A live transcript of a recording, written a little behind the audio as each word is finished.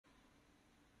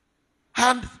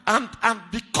And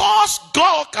because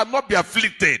God cannot be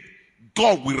afflicted,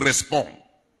 God will respond.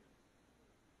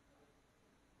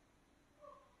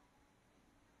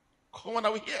 Come on,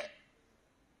 are we here?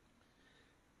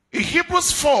 In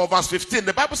Hebrews 4 verse 15,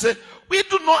 the Bible says, we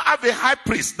do not have a high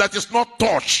priest that is not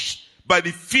touched by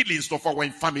the feelings of our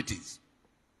infirmities.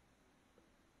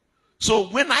 So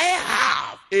when I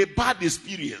have a bad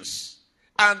experience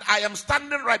and I am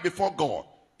standing right before God,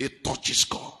 it touches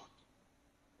God.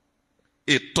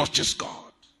 It touches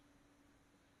God.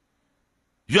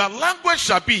 Your language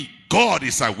shall be, God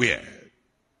is aware.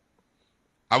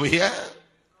 Are we here?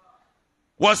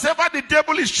 Whatever the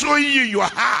devil is showing you your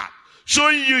heart,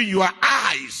 showing you your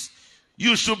eyes,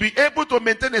 you should be able to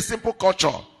maintain a simple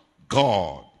culture.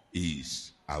 God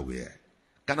is aware.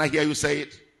 Can I hear you say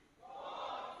it?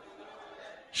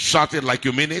 Shout it like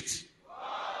you mean it.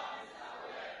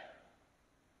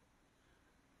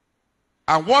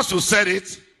 And once you said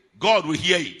it, God will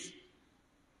hear it.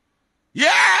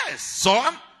 Yes,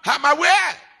 son, I'm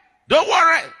aware. Don't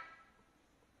worry.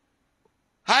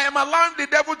 I am allowing the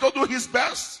devil to do his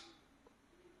best.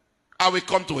 I will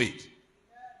come to it.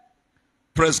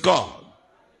 Praise God.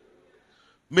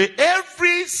 May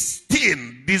every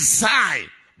thing designed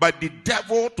by the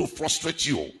devil to frustrate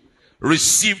you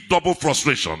receive double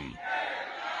frustration.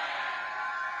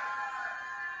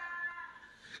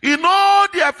 In all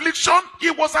the affliction, he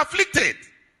was afflicted.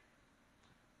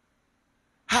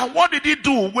 And what did he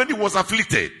do when he was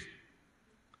afflicted?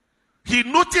 He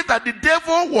noted that the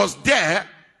devil was there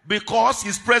because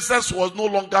his presence was no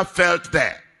longer felt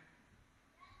there.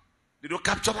 Did you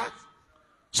capture that?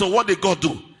 So what did God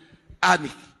do? And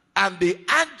the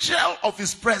angel of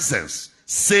his presence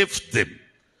saved them.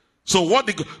 So what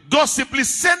did God simply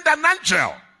sent an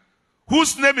angel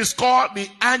whose name is called the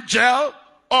angel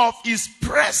of his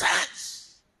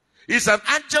presence. It's an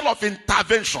angel of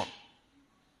intervention.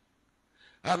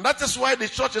 And that is why the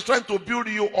church is trying to build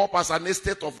you up as an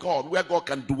estate of God, where God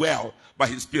can dwell by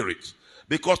his spirit.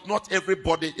 Because not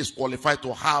everybody is qualified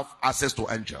to have access to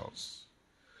angels.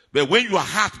 But when your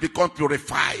heart becomes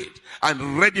purified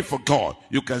and ready for God,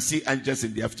 you can see angels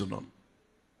in the afternoon.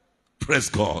 Praise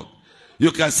God.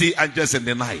 You can see angels in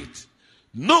the night.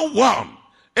 No one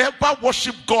ever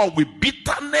worship God with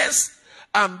bitterness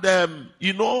and,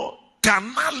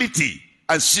 carnality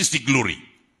and sees the glory.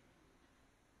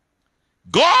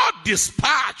 God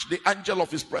dispatched the angel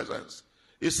of his presence.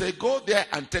 He said, go there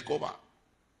and take over.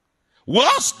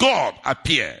 Once God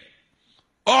appeared,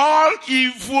 all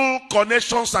evil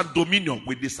connections and dominion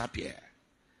will disappear.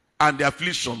 And the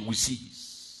affliction will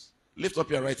cease. Lift up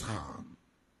your right hand.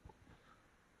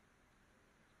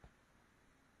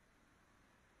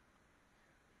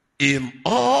 In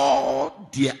all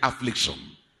their affliction,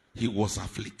 he was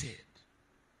afflicted.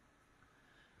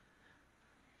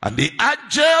 And the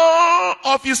angel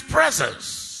of his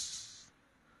presence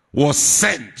was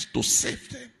sent to save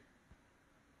them.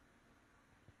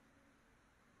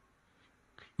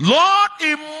 Lord,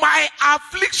 in my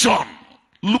affliction,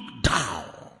 look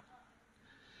down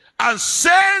and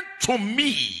send to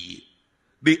me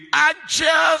the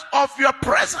angels of your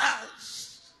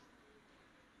presence.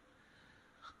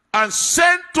 And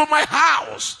send to my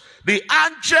house the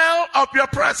angel of your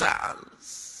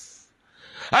presence.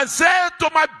 And send to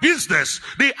my business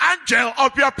the angel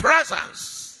of your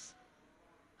presence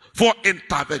for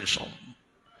intervention.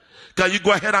 Can you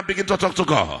go ahead and begin to talk to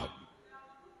God?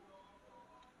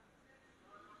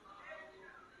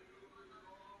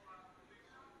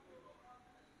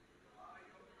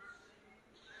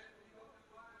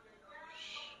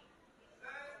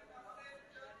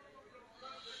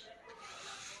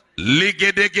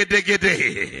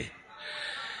 Ligedegedegede.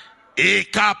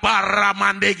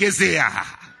 Ikaparamandegezea.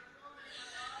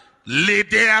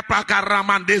 Lidea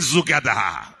pakaramande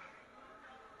zugada.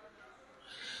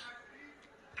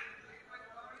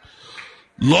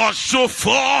 Lord, show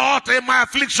forth in my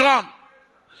affliction.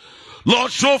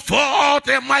 Lord, show forth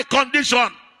in my condition.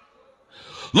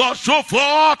 Lord, show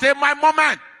forth in my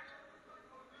moment.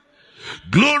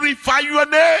 Glorify your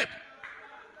name.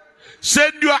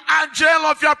 Send your angel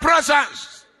of your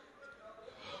presence.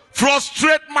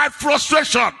 Frustrate my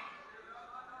frustration.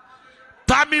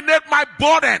 Terminate my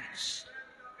burdens.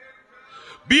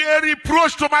 Be a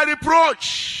reproach to my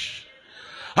reproach.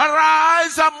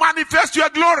 Arise and manifest your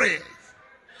glory.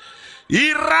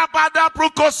 Irabada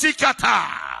prokosikata.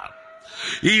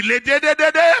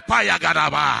 Ilededede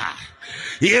payagadaba.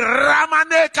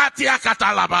 Iramane katia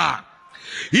katalaba.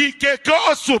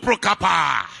 Ikeko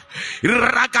suprokapa.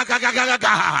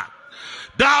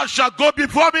 Thou shalt go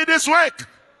before me this week.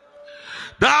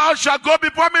 Thou shalt go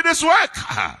before me this week.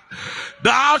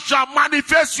 Thou shalt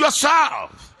manifest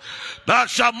yourself. Thou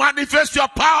shalt manifest your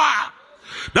power.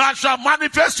 Thou shalt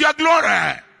manifest your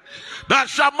glory. Thou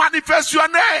shalt manifest your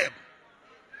name.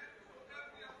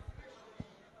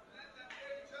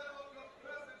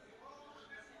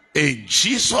 In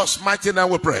Jesus' mighty name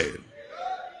we pray.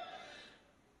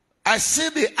 I see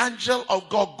the angel of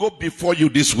God go before you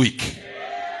this week.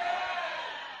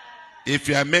 If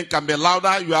your amen can be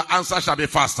louder, your answer shall be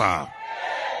faster.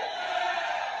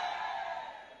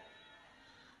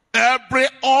 Every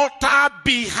altar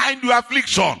behind your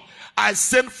affliction, I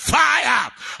send fire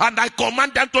and I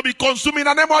command them to be consumed in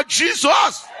the name of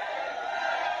Jesus.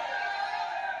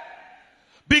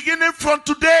 Beginning from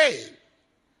today,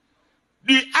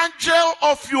 the angel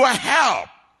of your help,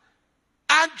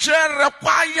 angel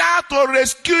required to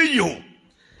rescue you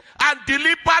and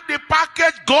deliver the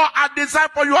package God had designed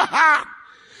for your hand,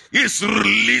 is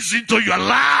released into your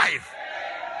life.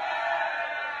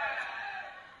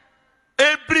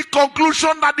 Every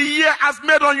conclusion that the year has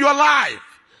made on your life,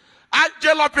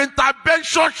 angel of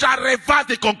intervention shall reverse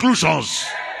the conclusions.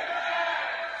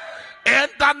 In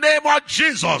the name of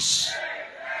Jesus.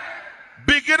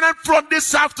 Beginning from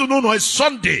this afternoon on a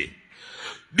Sunday,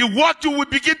 the what you will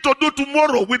begin to do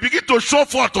tomorrow will begin to show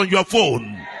forth on your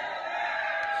phone.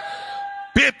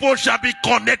 People shall be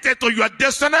connected to your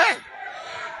destiny,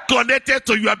 connected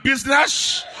to your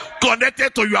business,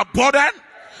 connected to your burden.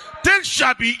 Things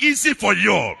shall be easy for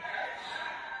you.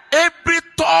 Every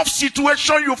tough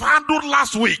situation you've handled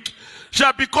last week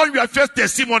shall become your first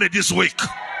testimony this week.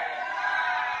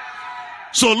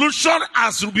 Solution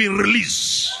has been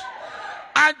released.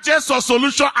 Angels of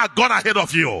solution are gone ahead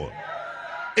of you.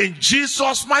 In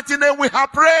Jesus' mighty name we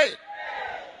have prayed.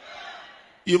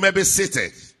 You may be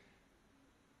seated.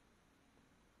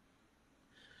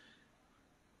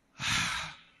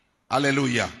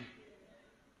 Hallelujah.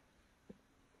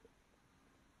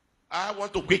 I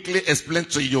want to quickly explain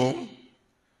to you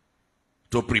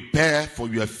to prepare for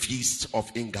your feast of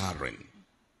Ingathering.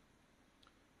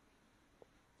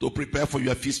 To prepare for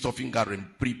your feast of Ingathering.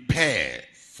 Prepare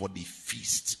for the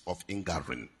feast of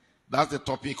Ingathering. That's the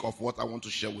topic of what I want to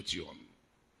share with you on.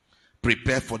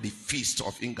 Prepare for the feast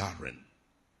of Ingathering.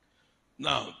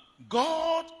 Now,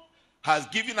 God has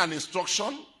given an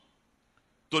instruction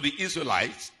to the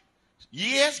Israelites.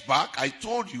 Years back, I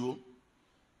told you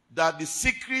that the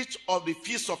secret of the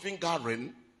feast of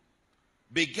Ingathering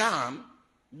began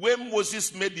when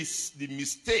Moses made the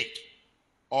mistake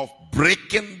of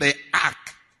breaking the ark.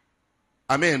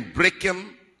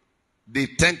 Breaking the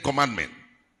 10 Commandments.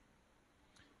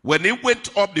 When he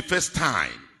went up the first time,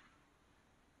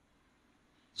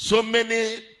 so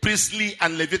many priestly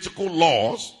and Levitical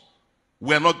laws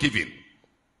were not given.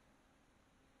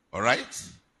 All right?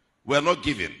 Were not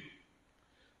given.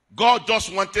 God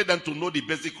just wanted them to know the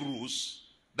basic rules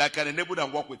that can enable them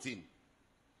to walk with him.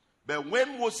 But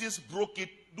when Moses broke it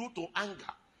due to anger,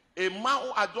 a man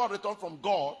who had just returned from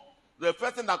God, the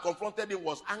first thing that confronted him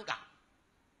was anger.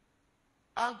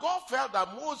 And God felt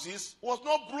that Moses was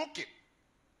not broken.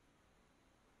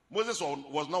 Moses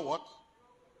was not what?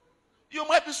 You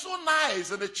might be so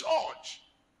nice in the church.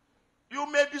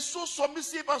 You may be so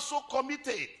submissive and so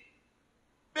committed.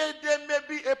 But there may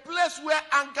be a place where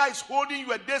anger is holding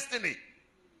your destiny.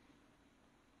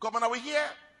 Come on, are we here?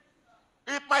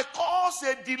 It might cause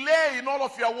a delay in all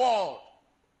of your world.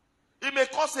 It may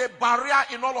cause a barrier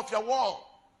in all of your world.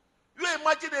 You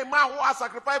imagine a man who has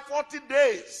sacrificed 40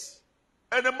 days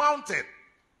in a mountain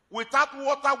without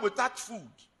water, without food.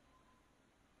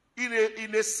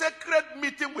 In a sacred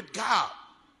meeting with God,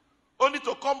 only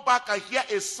to come back and hear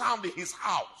a sound in his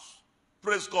house.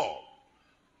 Praise God.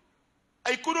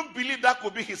 He couldn't believe that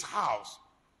could be his house.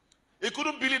 He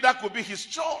couldn't believe that could be his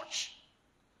church.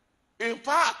 In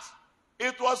fact,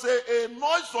 it was a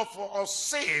noise of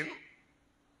sin.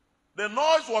 The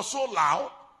noise was so loud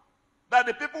that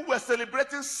the people were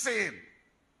celebrating sin.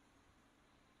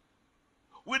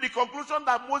 With the conclusion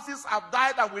that Moses had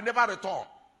died and will never return.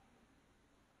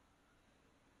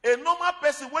 A normal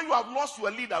person, when you have lost your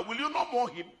leader, will you not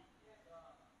mourn him?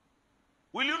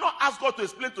 Will you not ask God to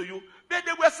explain to you? They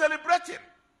were celebrating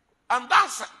and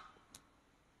dancing.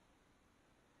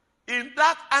 In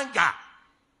that anger,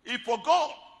 he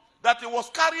forgot that he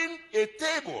was carrying a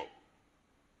table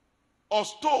of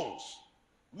stones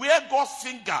where God's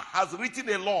finger has written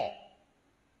a law.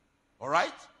 All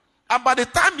right? And by the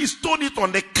time he stoned it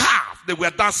on the calf they were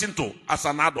dancing to as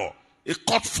an adult, it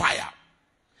caught fire.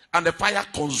 And the fire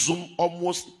consumed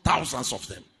almost thousands of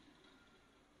them.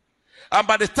 And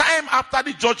by the time after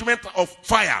the judgment of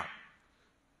fire,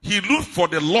 He looked for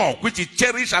the law which he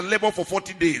cherished and labored for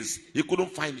 40 days. He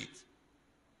couldn't find it.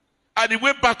 And he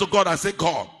went back to God and said,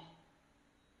 God,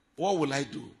 what will I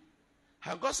do?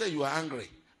 And God said, you are angry.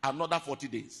 Another 40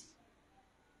 days.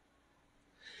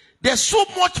 There's so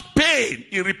much pain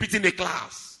in repeating a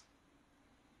class.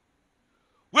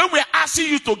 When we're asking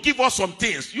you to give us some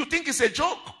things, you think it's a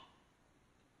joke.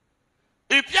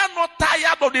 If you're not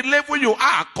tired of the level you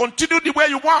are, continue the way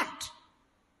you want.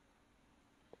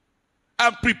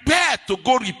 And prepare to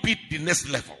go repeat the next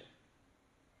level.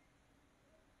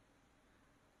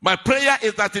 My prayer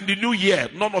is that in the new year,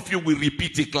 none of you will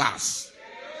repeat a class.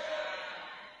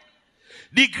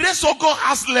 The grace of God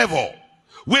has level.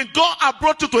 When God has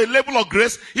brought you to a level of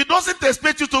grace, He doesn't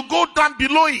expect you to go down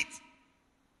below it.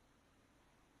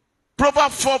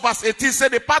 Proverbs 4 verse 18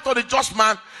 said, the path of the just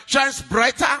man shines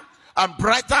brighter and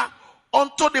brighter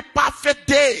unto the perfect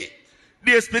day.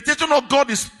 The expectation of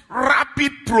God is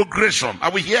rapid progression.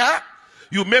 Are we here?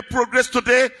 You make progress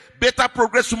today, better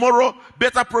progress tomorrow,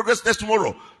 better progress next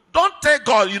tomorrow. Don't tell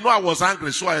God, I was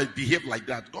angry, so I behaved like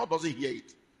that. God doesn't hear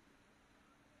it.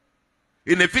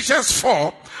 In Ephesians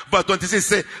 4, verse 26,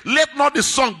 say, let not the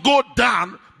sun go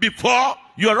down before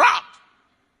your wrath.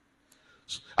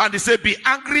 And he said, be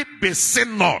angry, but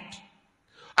sin not.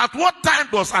 At what time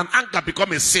does an anger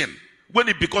become a sin? When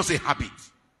it becomes a habit.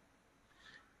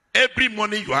 Every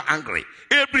morning you are angry.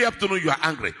 Every afternoon you are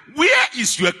angry. Where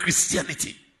is your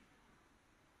Christianity?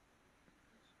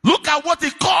 Look at what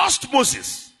it cost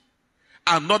Moses.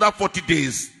 Another 40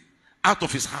 days out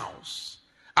of his house.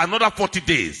 Another 40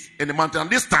 days in the mountain. And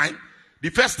this time, the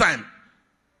first time,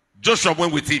 Joshua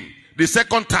went with him. The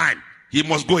second time, he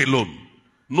must go alone.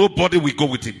 Nobody will go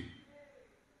with him.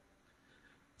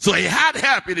 So he had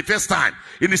help in the first time.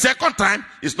 In the second time,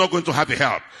 he's not going to have a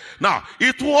help. Now,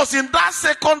 it was in that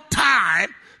second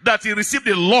time that he received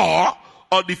the law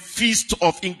of the feast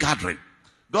of ingathering.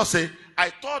 God said, I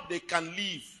thought they can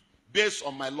live based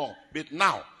on my law. But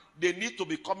now, they need to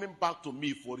be coming back to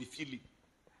me for refilling.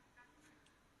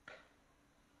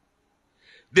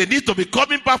 They need to be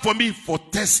coming back for me for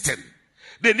testing.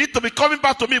 They need to be coming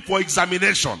back to me for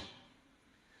examination.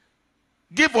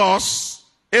 Give us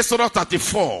Exodus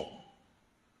 34.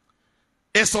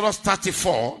 Exodus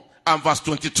 34 and verse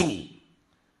 22.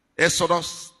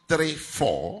 Exodus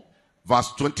 34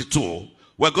 verse 22.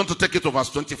 We're going to take it to verse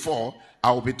 24.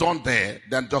 I will be done there.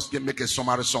 Then just make a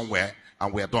summary somewhere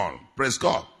and we're done. Praise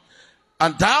God.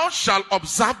 And thou shalt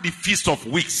observe the feast of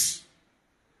weeks.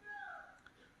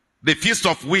 The feast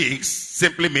of weeks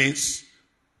simply means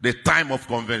the time of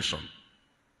convention.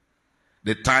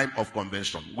 The time of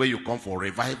convention, where you come for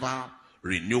revival,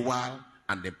 renewal,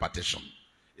 and impartation.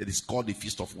 It is called the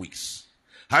Feast of Weeks.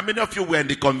 How many of you were in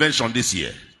the convention this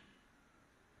year?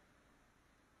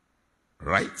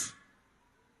 Right?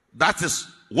 That is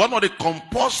one of the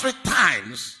compulsory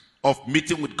times of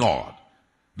meeting with God.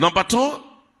 Number two,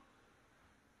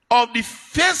 of the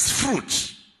first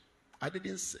fruit,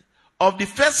 of the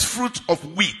first fruit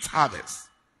of wheat harvest.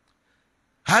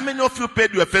 How many of you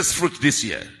paid your first fruit this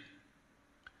year?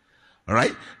 All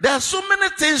right? There are so many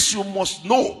things you must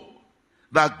know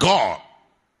that God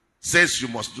says you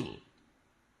must do.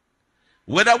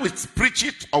 Whether we preach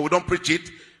it or we don't preach it,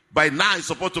 by now it's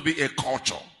supposed to be a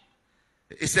culture.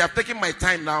 You see, I've taken my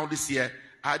time now this year.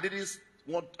 I didn't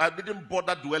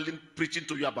bother dwelling, preaching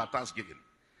to you about Thanksgiving.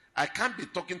 I can't be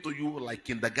talking to you like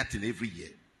kindergarten every year.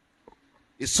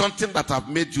 It's something that have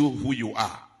made you who you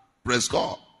are. Praise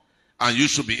God. And you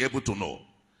should be able to know.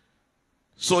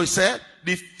 So he said,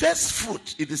 the first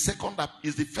fruit is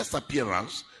the first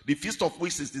appearance. The Feast of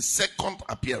Weeks is the second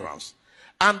appearance.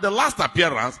 And the last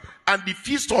appearance, and the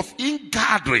Feast of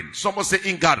Ingathering. Someone say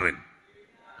Ingathering.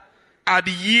 At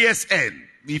the year's end,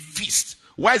 the feast.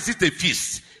 Why is it a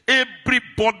feast?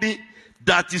 Everybody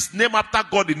that is named after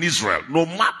God in Israel, no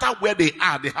matter where they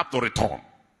are, they have to return.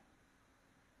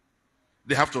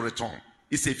 They have to return.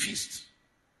 It's a feast.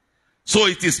 So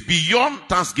it is beyond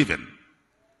Thanksgiving.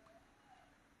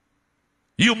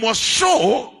 You must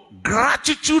show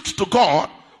gratitude to God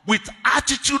with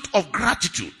attitude of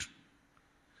gratitude.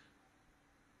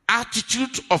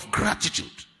 Attitude of gratitude.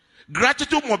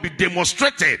 Gratitude must be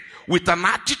demonstrated with an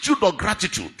attitude of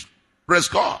gratitude. Praise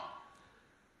God.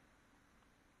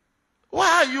 Why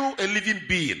are you a living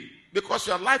being? Because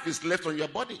your life is left on your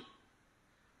body.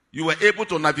 You were able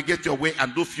to navigate your way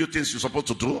and do few things you're supposed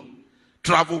to do.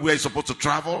 Travel where you're supposed to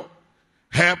travel.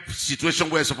 Help situation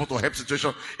where you're supposed to help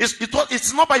situation.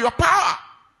 It's not by your power.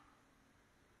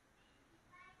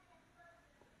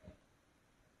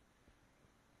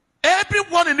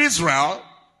 Everyone in Israel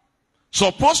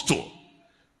supposed to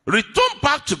return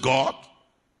back to God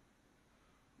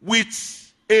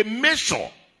with a measure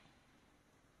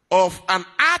of an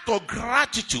act of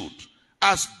gratitude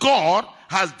as God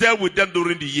has dealt with them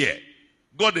during the year.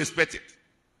 God expects it.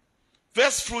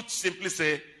 First fruits simply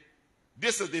say,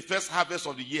 this is the first harvest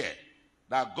of the year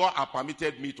that God has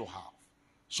permitted me to have.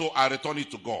 So I return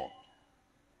it to God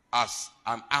as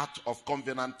an act of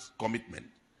covenant commitment.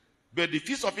 But the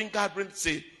Feast of Ingathering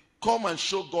say, come and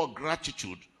show God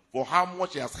gratitude for how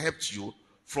much He has helped you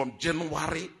from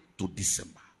January to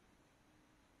December.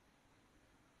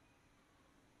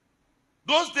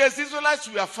 Those days, Israelites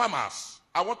were farmers.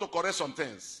 I want to correct some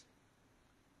things.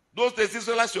 Those days,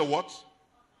 Israelites were what?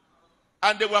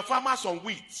 And they were farmers on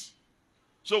wheat.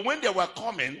 So when they were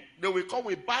coming, they will come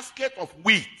with basket of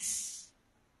wheat.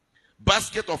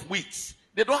 Basket of wheat.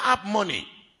 They don't have money.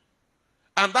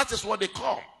 And that is what they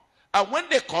come. And when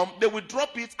they come, they will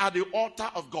drop it at the altar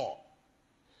of God.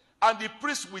 And the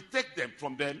priest will take them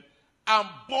from them and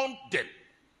burn them.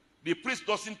 The priest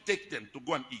doesn't take them to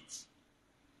go and eat.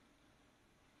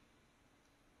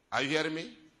 Are you hearing me?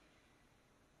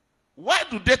 Why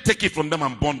do they take it from them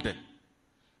and burn them?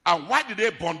 And why did they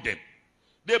burn them?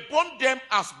 They burn them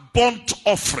as burnt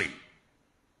offering.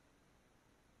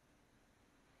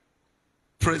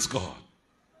 Praise God.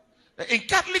 In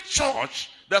Catholic Church,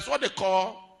 that's what they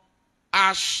call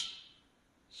Ash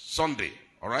Sunday.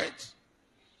 All right?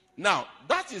 Now,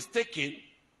 that is taken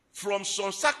from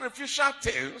some sacrificial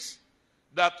things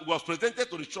that was presented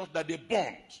to the church that they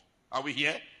burned. Are we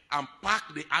here? And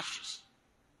packed the ashes.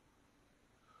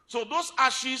 So those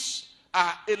ashes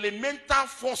are elemental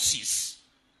forces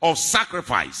of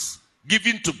sacrifice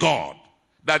given to God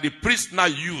that the priests now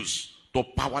use to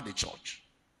power the church.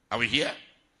 Are we here?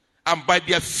 And by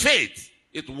their faith,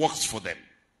 it works for them.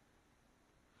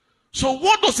 So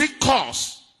what does it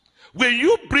cost when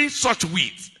you bring such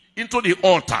wheat into the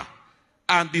altar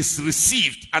and is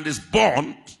received and is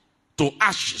burned to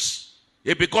ashes?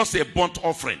 It becomes a burnt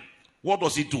offering. What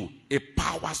does it do? It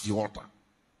powers the altar.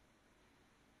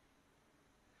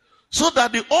 So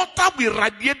that the altar will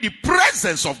radiate the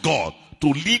presence of God to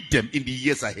lead them in the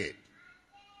years ahead.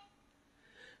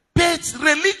 But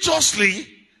religiously,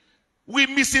 we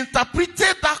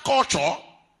misinterpreted that culture.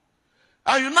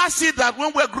 And you now see that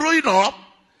when we're growing up,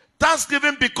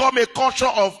 Thanksgiving become a culture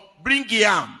of bring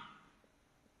yam,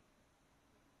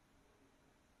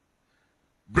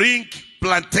 bring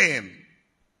plantain,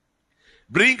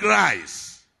 bring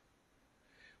rice.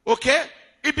 Okay?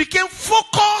 It became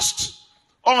focused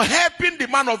on helping the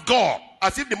man of God,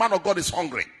 as if the man of God is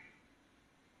hungry.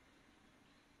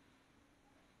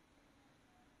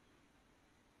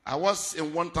 I was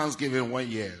in one Thanksgiving one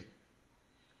year.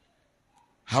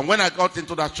 And when I got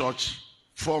into that church,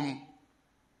 from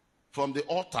the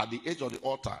altar, the edge of the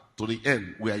altar to the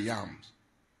end were yams.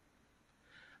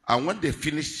 And when they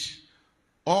finished,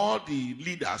 all the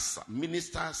leaders,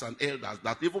 ministers, and elders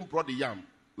that even brought the yam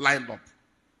lined up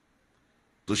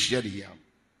to share the yam.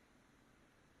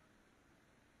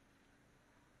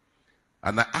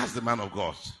 And I asked the man of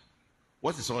God,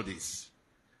 what is all this?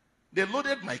 They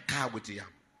loaded my car with yam.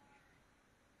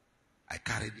 I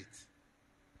carried it.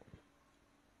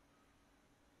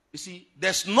 You see,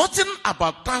 there's nothing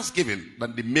about Thanksgiving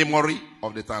than the memory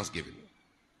of the Thanksgiving.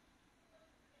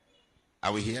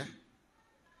 Are we here?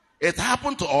 It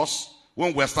happened to us when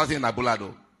we were starting in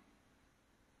Abulado.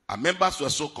 Our members were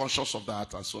so conscious of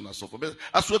that and so on and so forth. But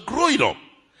as we're growing up,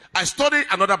 I studied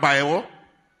another Bible.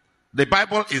 The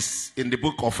Bible is in the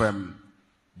book of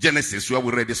Genesis, where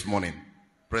we read this morning.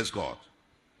 Praise God.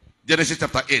 Genesis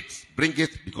chapter 8. Bring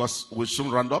it because we'll soon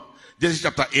round up. Genesis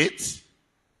chapter 8,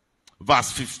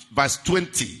 verse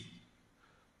 20.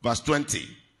 Verse 20.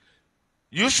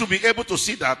 You should be able to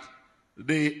see that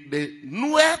the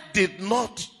Noah did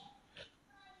not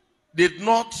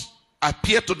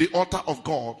appear to the altar of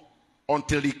God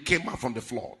until he came out from the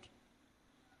flood.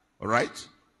 All right?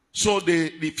 So the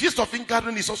Feast of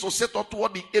Ingathering is also set up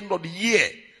toward the end of the year,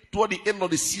 toward the end of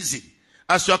the season.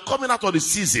 As you are coming out of the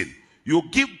season, you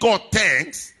give God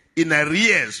thanks in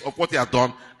arrears of what He has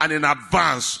done and in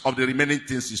advance of the remaining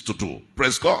things He is to do.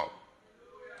 Praise God.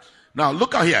 Now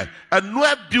look at here. And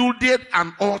Noah builded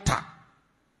an altar.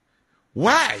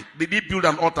 Why did he build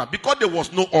an altar? Because there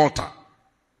was no altar.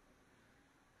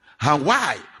 And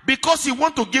why? Because he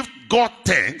wants to give God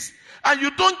thanks. And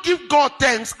you don't give God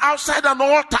thanks outside an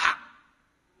altar.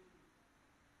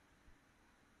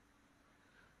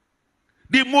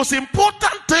 The most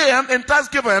important thing in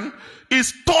Thanksgiving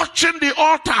is touching the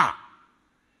altar.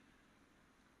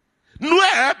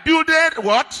 Noah builded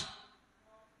what?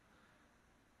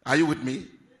 Are you with me?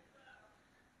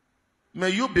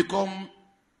 May you become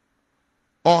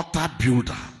altar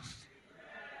builders.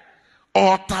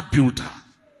 Altar builders.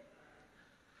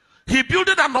 He built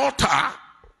an altar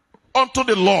unto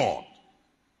the Lord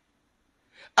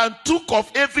and took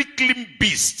of every clean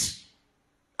beast.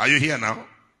 Are you here now?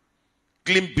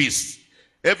 Clean beast.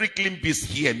 Every clean beast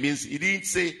here means he didn't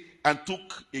say and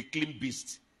took a clean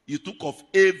beast. He took of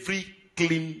every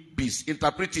clean beast.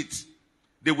 Interpret it.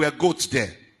 There were goats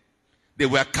there. There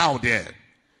were cow there.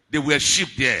 There were sheep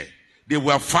there. There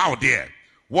were fowl there.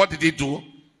 What did he do?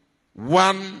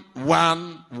 One,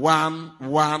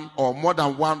 or more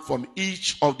than one from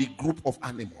each of the group of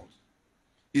animals.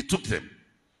 He took them.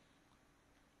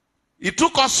 He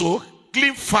took also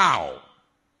clean fowl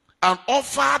and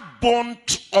offered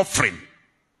burnt offering.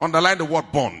 Underline the word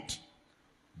burnt.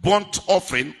 Burnt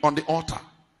offering on the altar.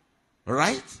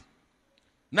 Right?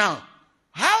 Now,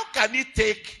 how can he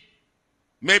take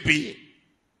maybe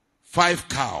 5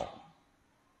 cow,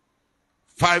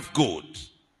 5 goat,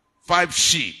 5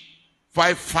 sheep,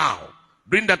 5 fowl,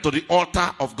 bring that to the altar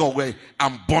of God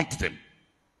and burnt them?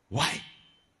 Why?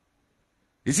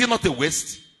 Is it not a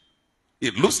waste?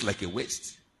 It looks like a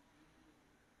waste.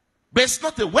 But it's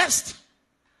not a waste.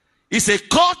 It's a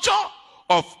culture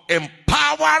of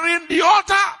empowering the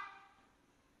altar.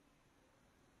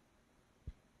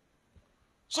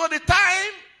 So the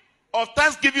time of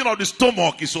thanksgiving of the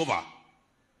stomach is over.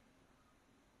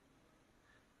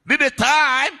 The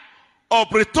time of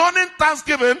returning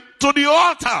thanksgiving to the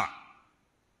altar.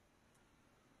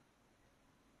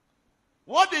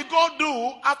 What did God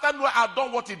do after Noah had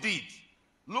done what he did?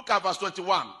 Look at verse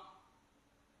 21.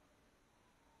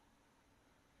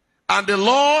 And the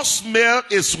Lord smelled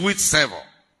a sweet savour,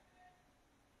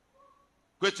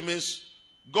 which means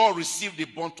God received the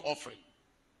burnt offering.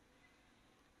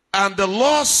 And the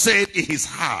Lord said in his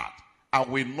heart, I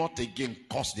will not again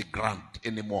curse the ground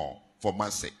anymore for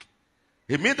man's sake.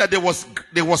 It means that there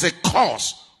was a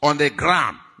curse on the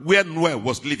ground where Noah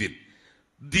was living.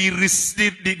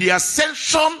 The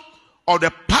ascension of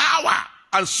the power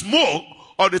and smoke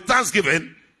of the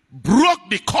thanksgiving broke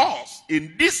the curse.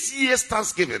 In this year's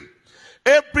thanksgiving,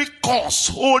 every curse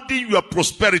holding your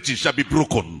prosperity shall be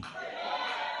broken.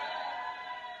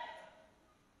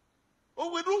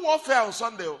 Oh, we do warfare on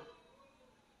Sunday.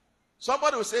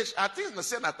 Somebody will say, I think it's the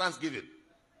same at Thanksgiving.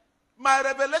 My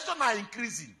revelation are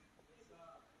increasing.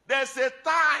 There's a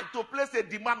time to place a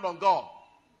demand on God.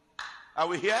 Are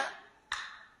we here?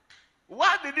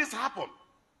 Why did this happen?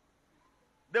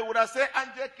 They would have said,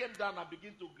 angel came down and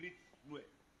began to greet Noah.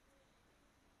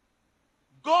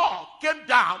 God came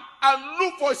down and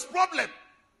looked for his problem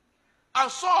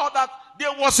and saw that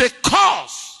there was a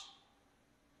curse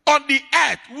on the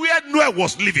earth where Noah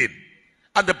was living.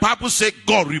 And the Bible said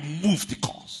God removed the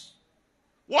curse.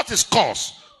 What is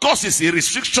curse? Curse is a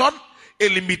restriction, a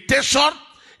limitation,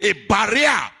 a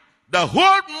barrier that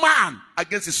holds man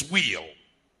against his will.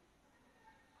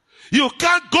 You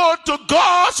can't go to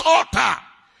God's altar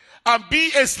and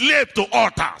be a slave to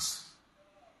altars.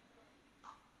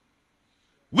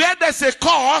 Where there's a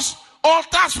cause,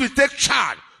 altars will take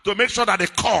charge to make sure that the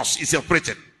cause is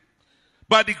operating.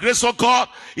 By the grace of God,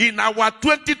 in our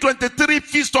 2023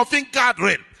 Feast of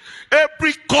Ingathering,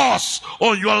 every cause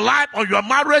on your life, on your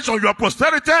marriage, on your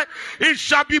prosperity, it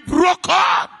shall be broken.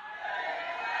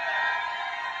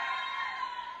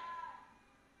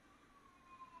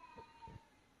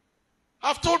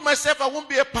 I've told myself I won't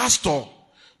be a pastor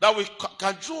that will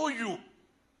cajole you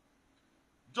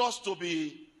just to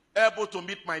be able to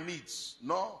meet my needs.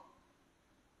 No.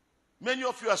 Many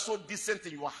of you are so decent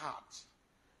in your heart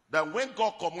that when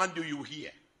God commands you, you hear.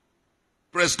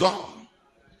 Praise God.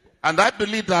 And I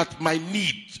believe that my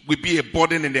need will be a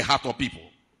burden in the heart of people.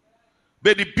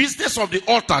 But the business of the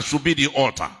altar should be the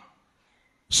altar.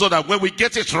 So that when we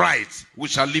get it right, we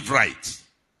shall live right.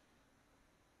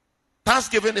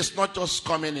 Thanksgiving is not just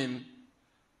coming in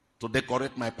to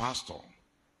decorate my pastor.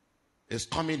 It's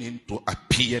coming in to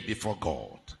appear before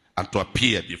God and to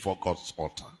appear before God's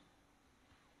altar.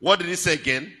 What did he say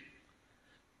again?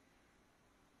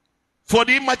 For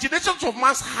the imaginations of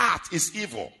man's heart is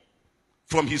evil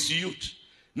from his youth.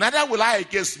 Neither will I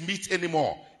against meat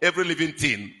anymore every living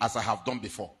thing as I have done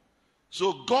before.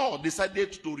 So God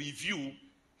decided to review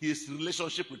his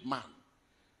relationship with man.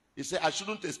 He said, I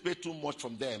shouldn't expect too much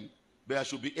from them, but I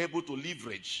should be able to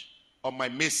leverage on my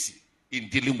mercy in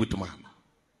dealing with man.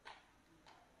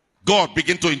 God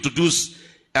began to introduce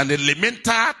an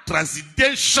elemental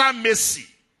transcendental mercy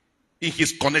in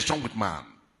his connection with man.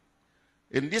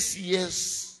 In this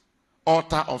year's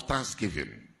altar of thanksgiving,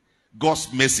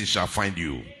 God's mercy shall find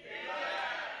you.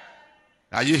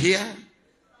 Are you here?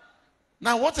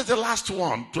 Now, what is the last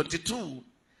one? 22.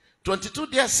 22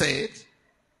 there said,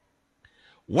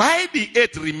 why the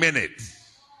earth remaineth?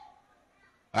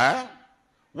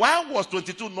 Why was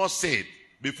 22 not said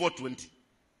before 20?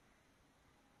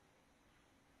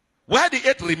 Where the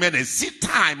 8 remained, seed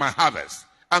time and harvest,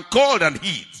 and cold and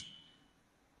heat,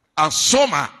 and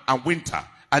summer and winter,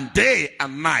 and day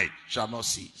and night shall not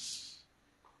cease.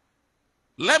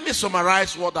 Let me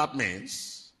summarize what that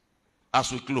means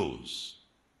as we close.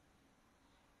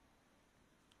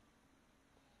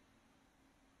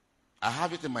 I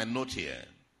have it in my note here.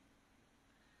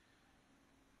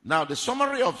 Now, the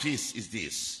summary of this is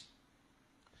this.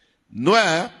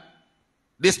 Noah,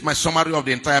 this is my summary of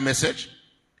the entire message.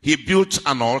 He built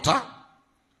an altar.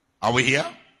 Are we here?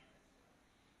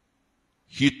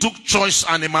 He took choice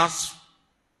animals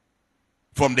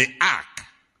from the ark,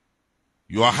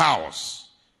 your house,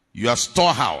 your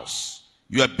storehouse,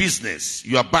 your business,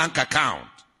 your bank account,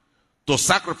 to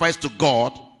sacrifice to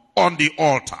God on the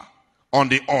altar. On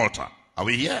the altar. Are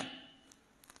we here?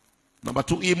 Number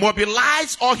 2, he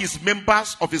mobilized all his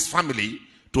members of his family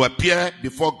to appear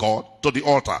before God to the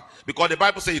altar. Because the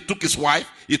Bible says he took his wife,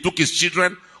 he took his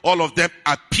children, all of them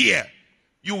appear.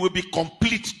 You will be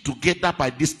complete together by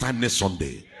this time next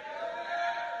Sunday.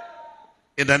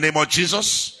 In the name of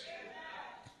Jesus.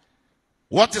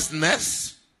 What is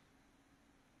next?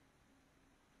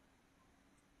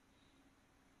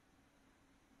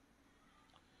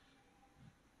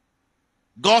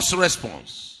 God's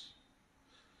response.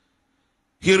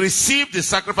 He received the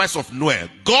sacrifice of Noah.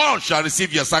 God shall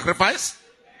receive your sacrifice.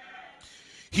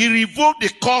 He revoked the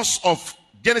curse of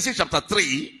Genesis chapter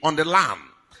 3 on the land.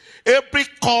 Every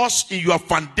curse in your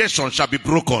foundation shall be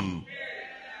broken.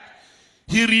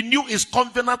 He renewed his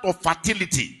covenant of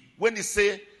fertility. When he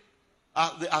said,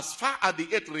 as far as the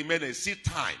earth remains, seed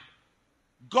time,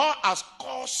 God has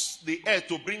caused the earth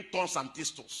to bring thorns and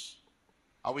thistles.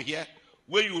 Are we here?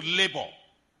 When you labor,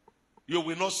 you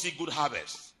will not see good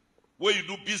harvest. When you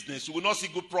do business, you will not see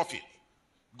good profit.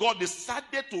 God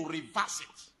decided to reverse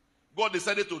it. God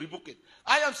decided to revoke it.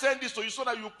 I am saying this to you so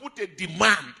that you put a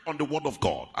demand on the word of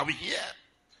God. Are we here?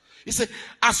 He said,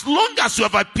 as long as you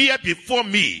have appeared before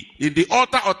me in the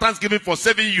altar of thanksgiving for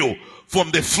saving you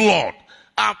from the flood,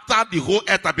 after the whole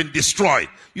earth has been destroyed,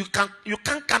 you can't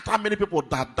count how many people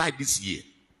that died this year.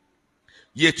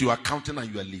 Yet you are counting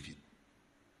and you are living.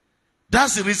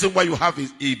 That's the reason why you have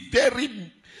a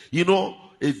very,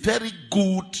 a very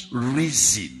good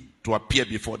reason to appear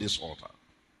before this altar.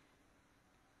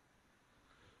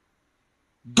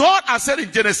 God has said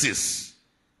in Genesis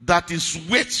that his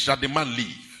weight shall the man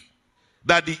live,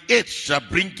 that the earth shall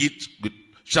bring it,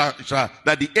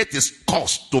 that the earth is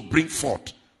caused to bring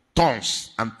forth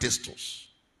thorns and thistles.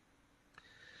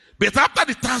 But after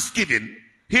the thanksgiving,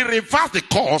 he reversed the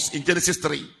cause in Genesis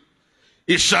 3.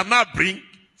 It shall not bring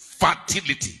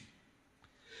fertility.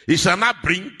 It shall not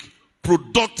bring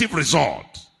productive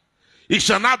result. It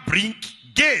shall not bring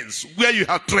gains where you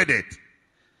have traded.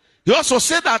 He also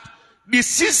said that the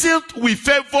season will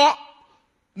favor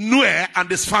Noah and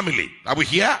his family. Are we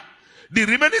here? The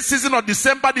remaining season of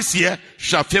December this year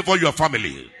shall favor your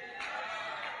family.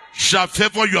 Shall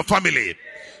favor your family.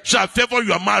 Shall favor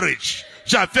your marriage.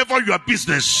 Shall favor your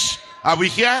business. Are we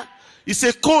here? It's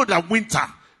a cold and winter.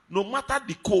 No matter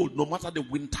the cold, no matter the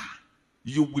winter,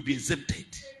 you will be exempted.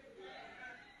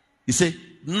 He said,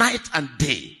 night and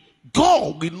day,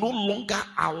 God will no longer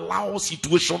allow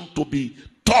situation to be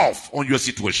tough on your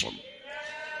situation.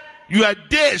 Your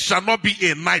day shall not be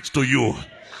a night to you.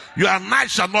 Your night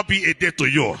shall not be a day to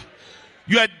you.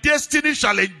 Your destiny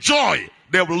shall enjoy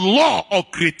the law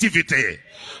of creativity.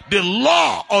 The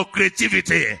law of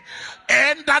creativity.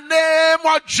 In the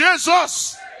name of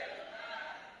Jesus.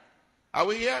 Are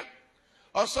we here?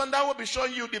 On Sunday, I will be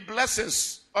showing you the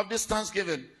blessings of this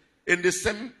Thanksgiving in the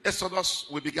same Exodus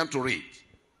we began to read.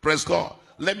 Praise God.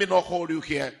 Let me not hold you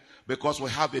here because we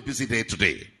have a busy day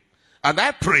today. And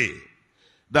I pray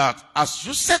that as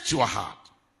you set your heart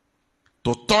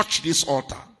to touch this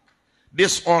altar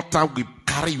will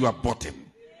carry your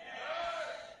burden.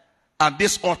 And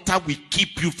this altar will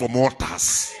keep you from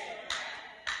altars.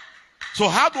 So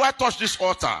how do I touch this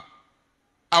altar?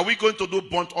 Are we going to do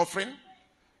burnt offering?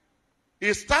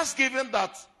 It's Thanksgiving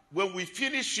that when we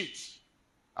finish it,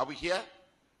 are we here?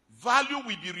 Value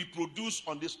will be reproduced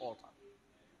on this altar.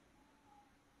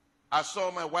 I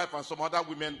saw my wife and some other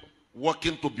women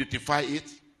working to beautify it,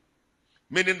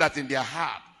 meaning that in their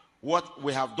heart, what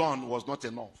we have done was not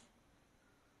enough.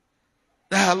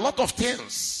 There are a lot of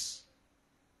things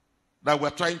that we're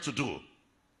trying to do.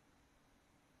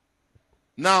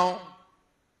 Now,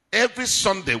 every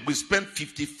Sunday we spend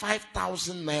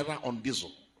 55,000 naira on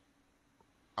diesel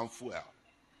and fuel.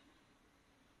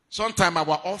 Sometimes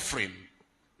our offering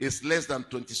is less than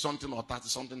 20 something or 30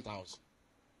 something thousand.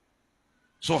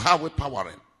 So how are we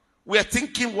powering? We are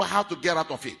thinking how to get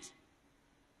out of it.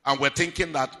 And we're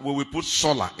thinking that we will put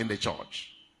solar in the church.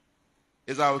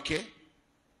 Is that okay?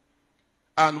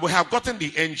 And we have gotten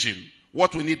the engine.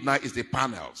 What we need now is the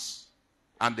panels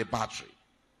and the battery.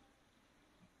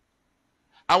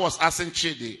 I was asking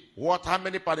Chidi, how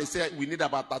many panels? He said we need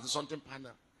about 30-something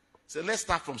panels. So let's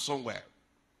start from somewhere.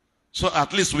 So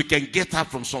at least we can get out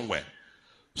from somewhere.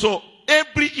 So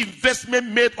every investment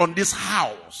made on this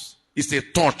house is a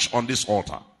touch on this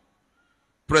altar.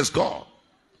 Praise God.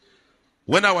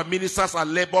 When our ministers are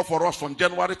labor for us from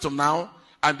January to now,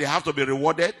 and they have to be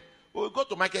rewarded, we'll go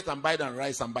to market and buy them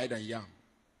rice and buy them yam.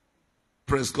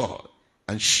 Praise God.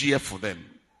 And share for them.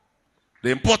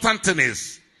 The important thing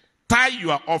is, tie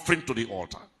your offering to the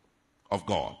altar of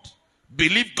God.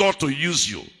 Believe God to use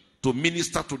you to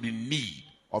minister to the need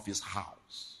of his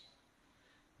house.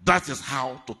 That is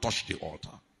how to touch the altar.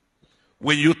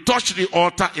 When you touch the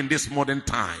altar in this modern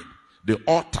time, the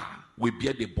altar will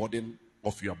bear the burden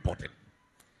of your burden.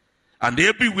 And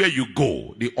everywhere you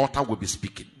go, the altar will be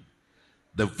speaking.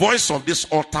 The voice of this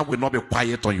altar will not be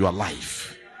quiet on your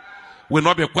life. Will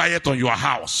not be quiet on your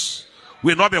house.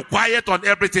 Will not be quiet on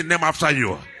everything named after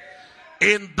you.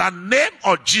 In the name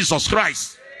of Jesus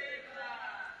Christ,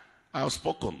 I have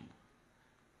spoken.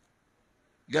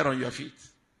 Get on your feet.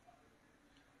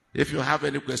 If you have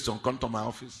any question, come to my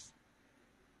office.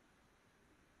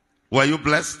 Were you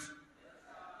blessed?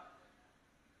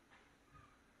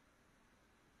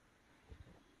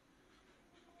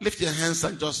 Lift your hands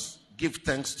and just give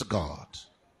thanks to God.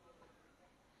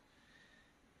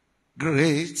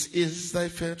 Great is thy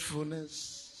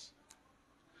faithfulness,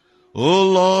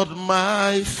 O Lord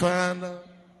my Father.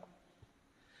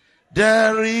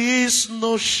 There is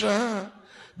no shadow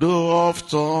of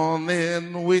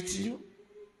turning with you.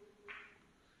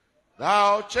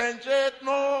 Thou changest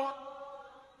not,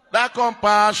 thy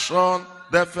compassion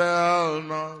they fail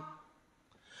not.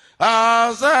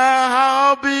 As thou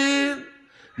have been,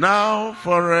 now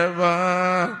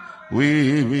forever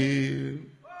we will.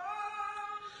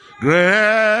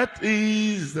 Great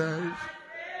is thy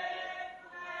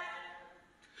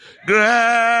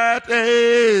great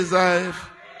is thy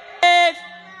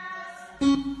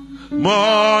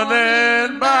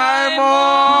morning by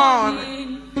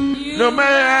morning, no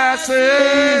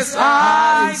mercies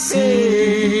I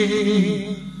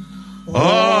see. All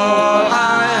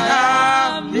I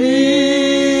have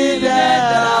needed,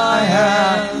 thy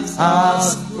hands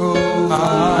has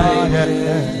provided.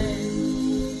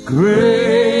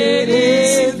 Great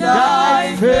is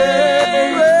thy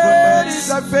faithfulness.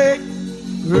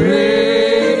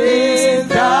 Great is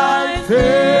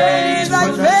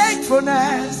thy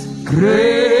faithfulness.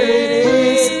 Great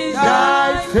is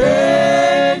thy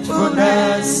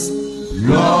faithfulness,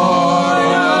 Lord,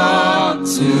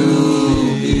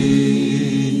 unto thee.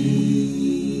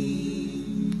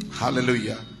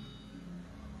 Hallelujah.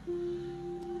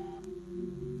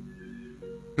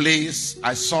 Please,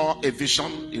 I saw a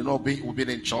vision. We've been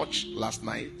in church last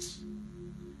night.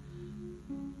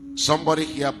 Somebody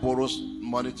here borrows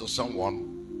money to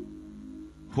someone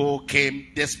who came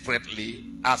desperately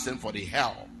asking for the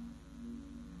help.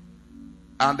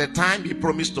 And the time he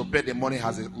promised to pay the money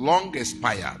has long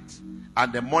expired.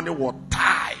 And the money was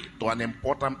tied to an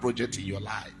important project in your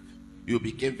life. You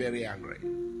became very angry.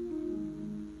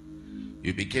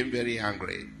 You became very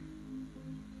angry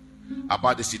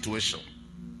about the situation.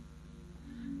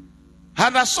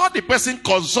 And I saw the person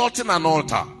consulting an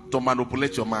altar to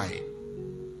manipulate your mind.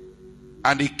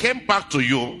 And he came back to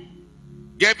you,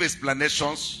 gave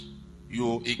explanations.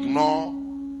 You ignore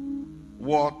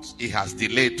what he has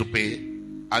delayed to pay,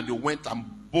 and you went and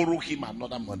borrowed him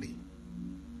another money.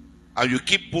 And you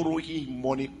keep borrowing him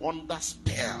money under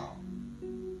spell.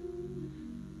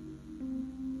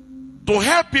 To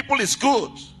help people is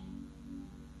good.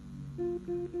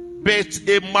 But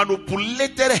a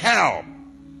manipulated help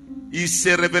is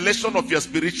a revelation of your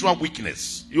spiritual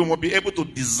weakness. You will be able to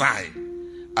design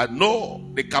and know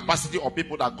the capacity of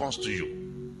people that comes to you.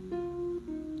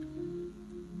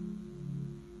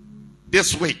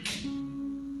 This week,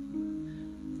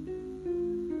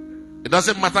 it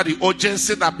doesn't matter the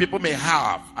urgency that people may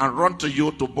have and run to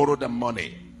you to borrow the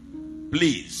money.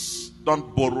 Please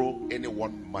don't borrow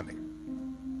anyone money.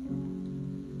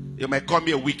 You may call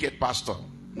me a wicked pastor,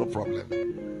 no problem.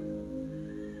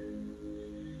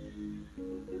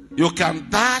 You can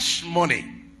dash money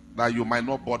that you might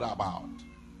not bother about.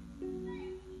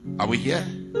 Are we here?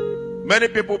 Many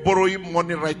people borrowing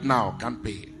money right now can't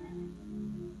pay.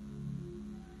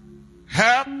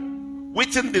 Help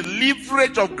within the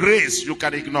leverage of grace you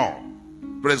can ignore.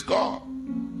 Praise God.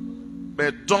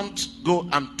 but don't go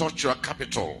and touch your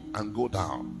capital and go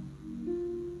down.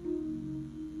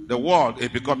 The world is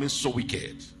becoming so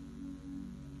wicked.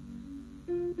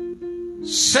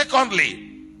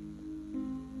 Secondly,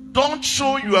 don't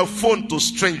show your phone to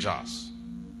strangers.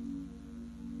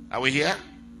 Are we here?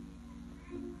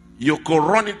 You could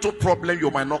run into a problem you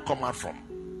might not come out from.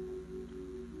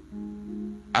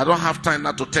 I don't have time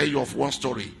now to tell you of one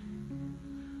story.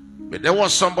 But there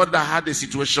was somebody that had a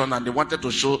situation and they wanted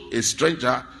to show a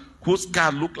stranger whose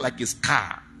car looked like his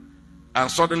car.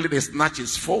 And suddenly they snatched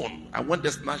his phone. And when they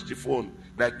snatched the phone,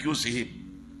 they accused him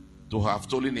to have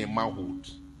stolen a manhood.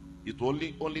 It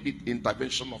only the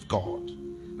intervention of God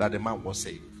that the man was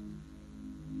saved.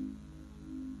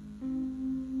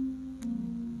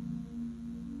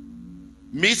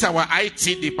 Meet our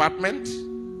IT department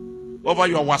over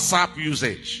your WhatsApp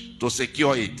usage to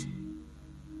secure it.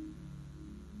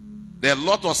 There are a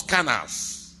lot of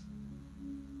scanners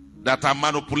that are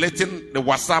manipulating the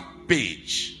WhatsApp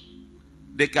page.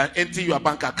 They can enter your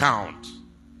bank account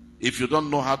if you don't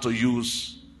know how to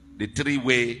use the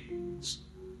three-way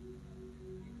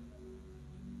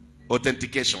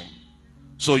authentication.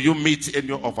 So you meet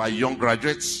any of our young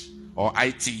graduates or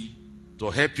IT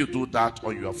to help you do that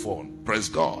on your phone. Praise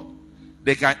God.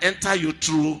 They can enter you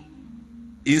through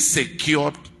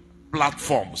insecure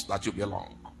platforms that you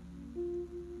belong.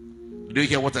 Do you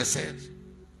hear what I said?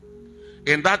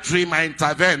 In that dream, I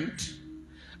intervened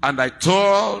and I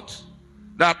told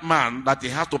that man that he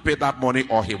has to pay that money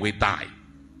or he will die.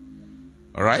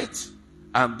 All right?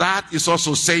 And that is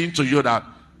also saying to you that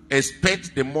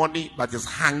expect the money that is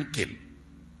hanging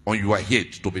on your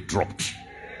head to be dropped.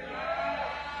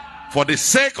 For the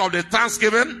sake of the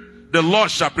Thanksgiving, the Lord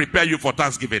shall prepare you for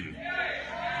Thanksgiving.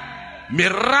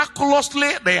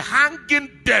 Miraculously, the hanging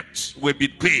debt will be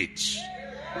paid.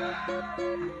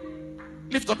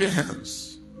 Lift up your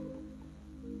hands.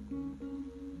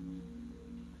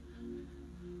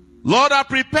 Lord, I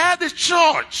prepare the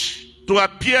church to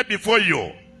appear before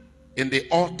you in the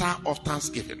altar of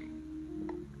thanksgiving.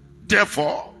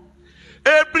 Therefore,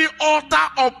 every altar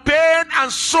of pain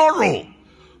and sorrow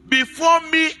before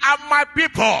me and my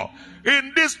people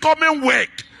in this coming week,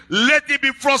 let it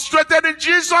be frustrated in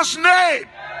Jesus' name.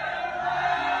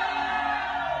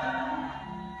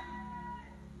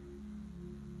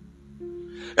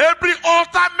 Every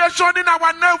altar mentioning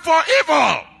our name for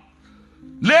evil,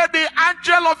 let the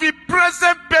angel of the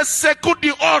present persecute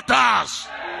the altars.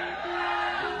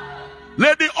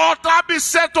 Let the altar be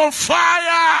set on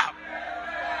fire,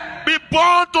 be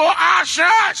burned to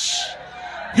ashes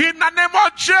in the name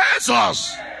of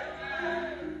Jesus.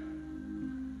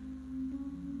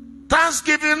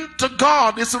 Thanksgiving to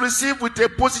God is received with a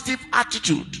positive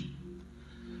attitude.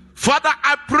 Father,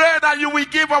 I pray that you will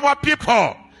give our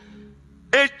people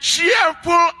a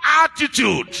cheerful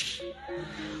attitude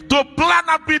to plan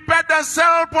and prepare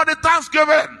themselves for the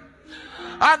Thanksgiving,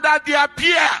 and that they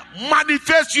appear,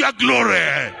 manifest your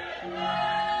glory.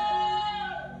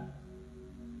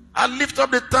 I lift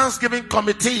up the Thanksgiving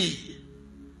committee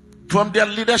from their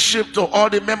leadership to all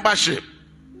the membership.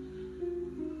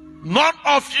 None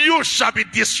of you shall be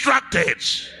distracted.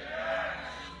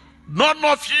 None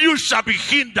of you shall be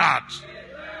hindered.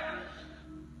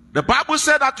 The Bible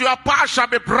said that your path shall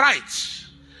be bright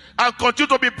and continue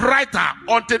to be brighter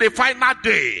until the final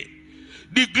day.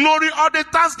 The glory of the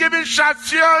Thanksgiving shall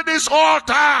fill this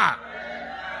altar.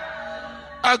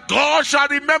 And God shall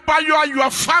remember you and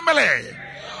your family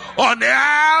on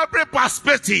every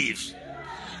perspective.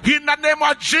 In the name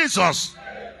of Jesus.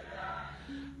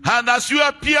 And as you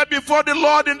appear before the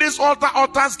Lord in this altar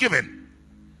of thanksgiving,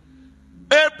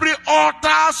 every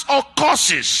altars or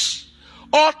curses,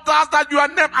 altars that your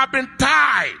name have been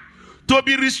tied to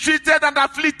be restricted and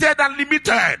afflicted and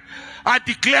limited, I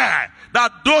declare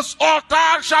that those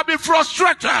altars shall be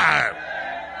frustrated.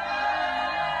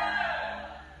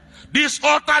 This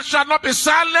altar shall not be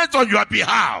silent on your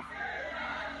behalf.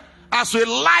 As we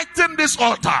lighten this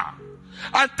altar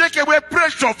and take away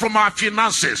pressure from our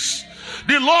finances,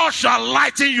 the Lord shall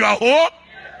lighten your home.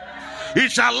 He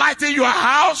shall lighten your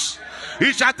house.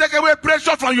 He shall take away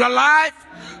pressure from your life,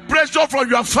 pressure from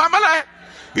your family.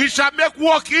 He shall make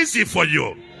work easy for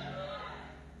you.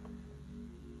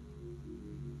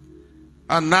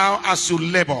 And now as you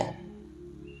labor,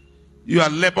 your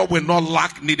labor will not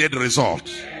lack needed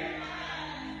results.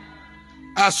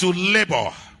 As you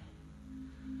labor,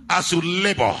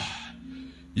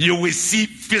 you will see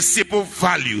visible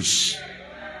values.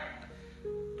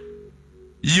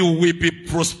 You will be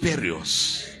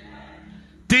prosperous.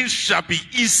 Things shall be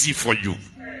easy for you.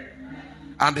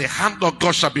 And the hand of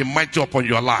God shall be mighty upon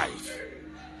your life.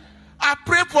 I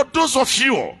pray for those of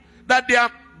you that they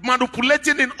are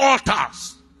manipulating in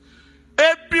altars.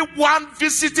 Everyone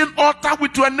visiting altar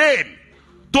with your name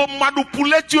to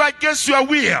manipulate you against your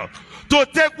will, to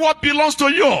take what belongs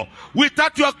to you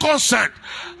without your consent,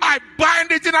 I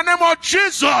bind it in the name of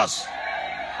Jesus.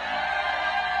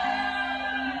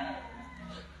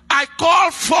 I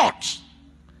call forth.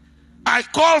 I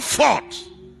call forth.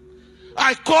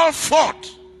 I call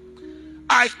forth.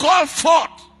 I call forth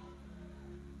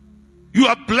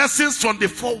your blessings from the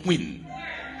four winds.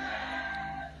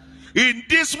 In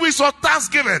this week of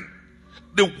Thanksgiving,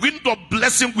 the wind of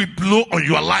blessing will blow on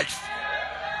your life.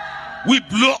 We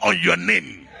blow on your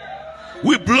name.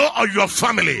 We blow on your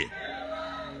family.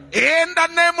 In the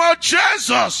name of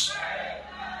Jesus.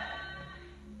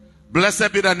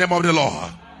 Blessed be the name of the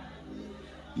Lord.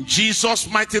 In Jesus'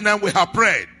 mighty name we have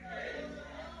prayed.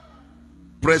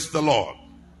 Praise the Lord.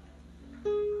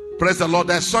 Praise the Lord.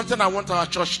 There's something I want our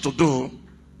church to do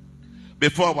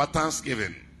before our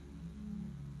Thanksgiving.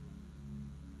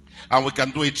 And we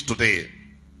can do it today.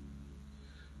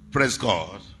 Praise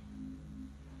God.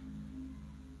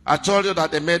 I told you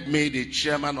that they made me the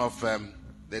chairman of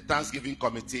the Thanksgiving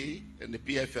committee in the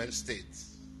PFN state.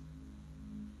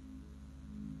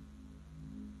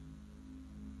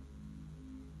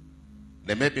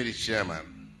 They made me the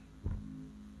chairman.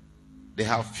 They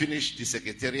have finished the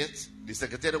secretariat. The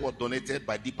secretariat was donated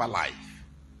by Deeper Life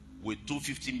with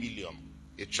 250 million.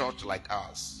 A church like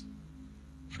ours.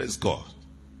 Praise God.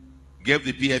 Gave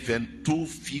the PFN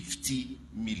 250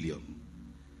 million.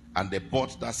 And they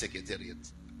bought that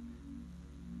secretariat.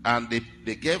 And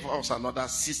they gave us another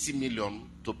 60 million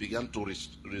to begin to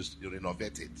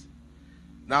renovate it.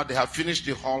 Now they have finished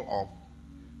the hall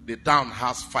up. The town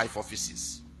has 5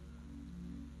 offices.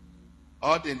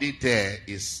 All they need there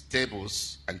is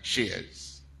tables and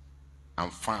chairs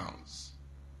and fans.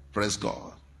 Praise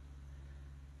God.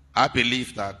 I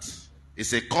believe that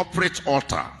it's a corporate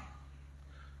altar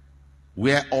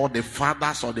where all the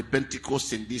fathers of the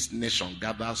Pentecost in this nation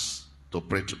gathers to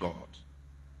pray to God.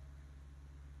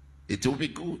 It will be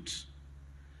good.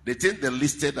 The thing they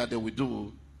listed that they will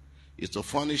do is to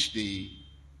furnish the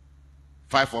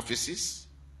 5 offices,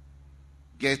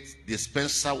 get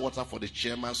dispenser water for the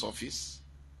chairman's office,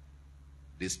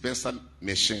 dispenser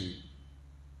machine,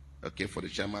 okay, for the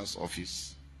chairman's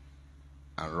office,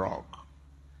 and rug.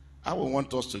 I will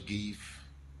want us to give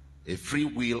a free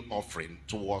will offering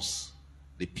towards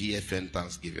the PFN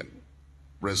Thanksgiving.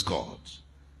 Praise God.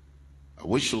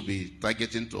 We should be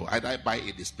targeting to either buy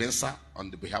a dispenser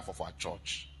on the behalf of our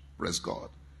church. Praise God.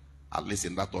 At least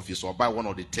in that office, or buy one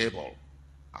on the table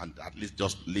and at least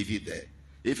just leave it there.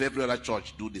 If every other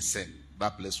church do the same,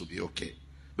 that place will be okay.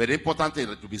 But the important thing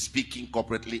is to be speaking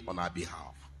corporately on our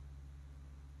behalf.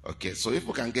 Okay, so if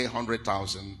we can get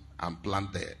 100,000 and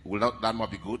plant there, will that not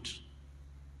be good?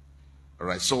 All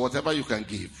right, so whatever you can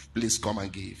give, please come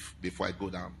and give before I go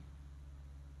down.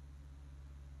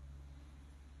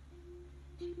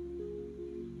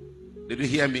 Did you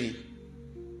hear me?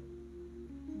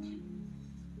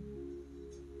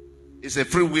 It's a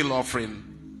free will offering.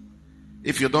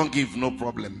 If you don't give, no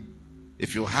problem.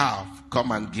 If you have,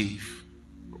 come and give.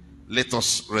 Let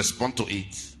us respond to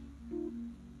it.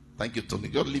 Thank you, Tony.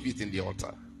 Just leave it in the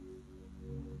altar.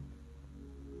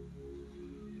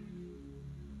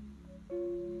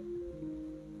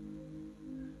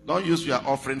 Don't use your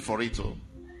offering for it. Oh.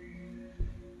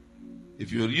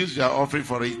 If you use your offering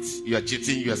for it, you are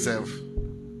cheating yourself.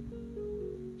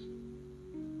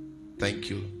 Thank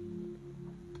you.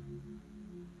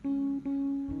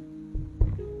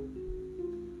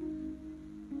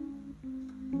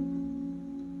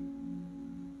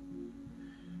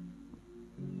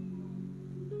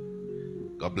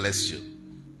 God bless you.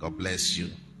 God bless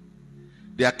you.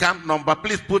 The account number,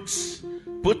 please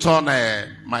put on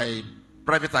my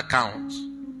private account.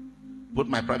 Put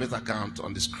my private account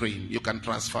on the screen. You can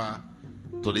transfer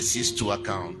to the CIS2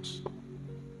 account.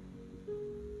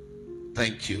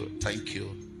 Thank you. Thank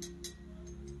you.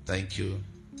 Thank you.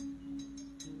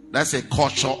 That's a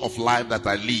culture of life that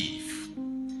I live.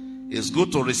 It's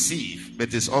good to receive,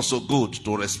 but it's also good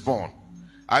to respond.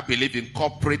 I believe in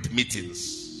corporate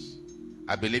meetings.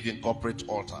 I believe in corporate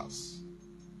altars.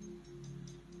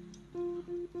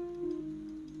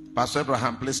 Pastor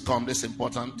Abraham, please come. This is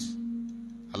important.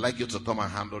 I'd like you to come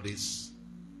and handle this.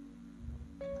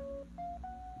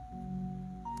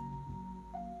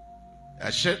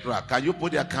 Shedrach, can you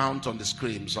put the account on the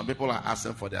screen? Some people are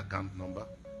asking for the account number.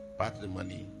 Part of the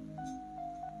money.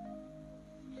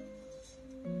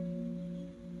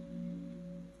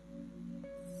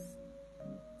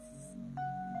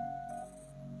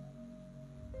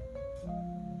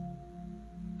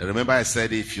 Remember I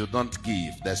said if you don't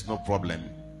give, there's no problem.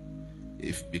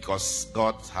 Because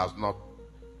God has not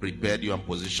prepared you and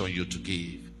positioned you to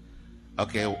give.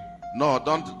 Okay, no,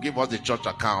 don't give us the church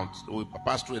account. We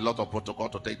pass through a lot of protocol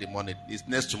to take the money. It's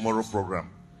next tomorrow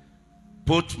program.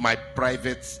 Put my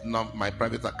private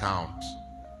account,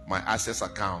 my access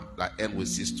account that ends with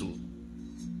 62.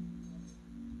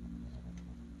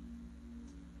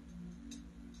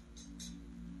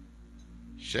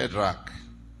 Shadrach.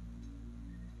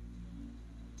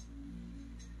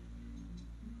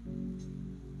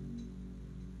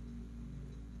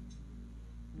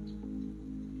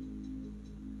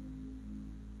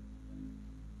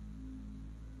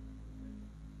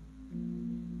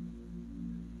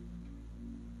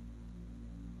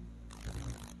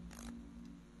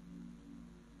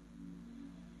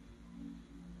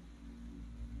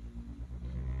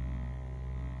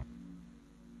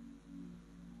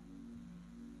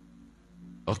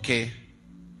 Okay.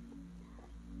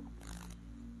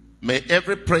 May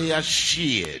every prayer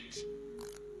shared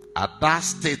at that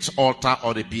state altar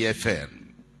or the BFN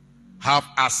have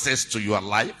access to your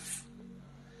life,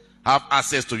 have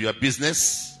access to your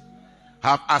business,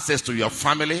 have access to your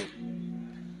family.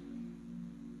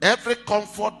 Every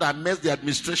comfort that makes the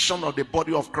administration of the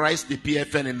body of Christ, the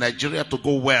PFN in Nigeria, to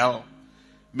go well,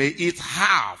 may it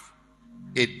have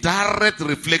a direct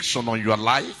reflection on your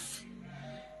life,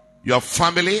 your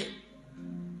family,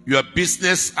 your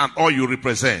business, and all you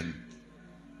represent.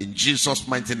 In Jesus'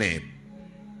 mighty name.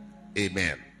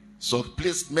 Amen. So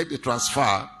please make the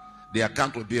transfer. The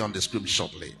account will be on the screen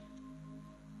shortly.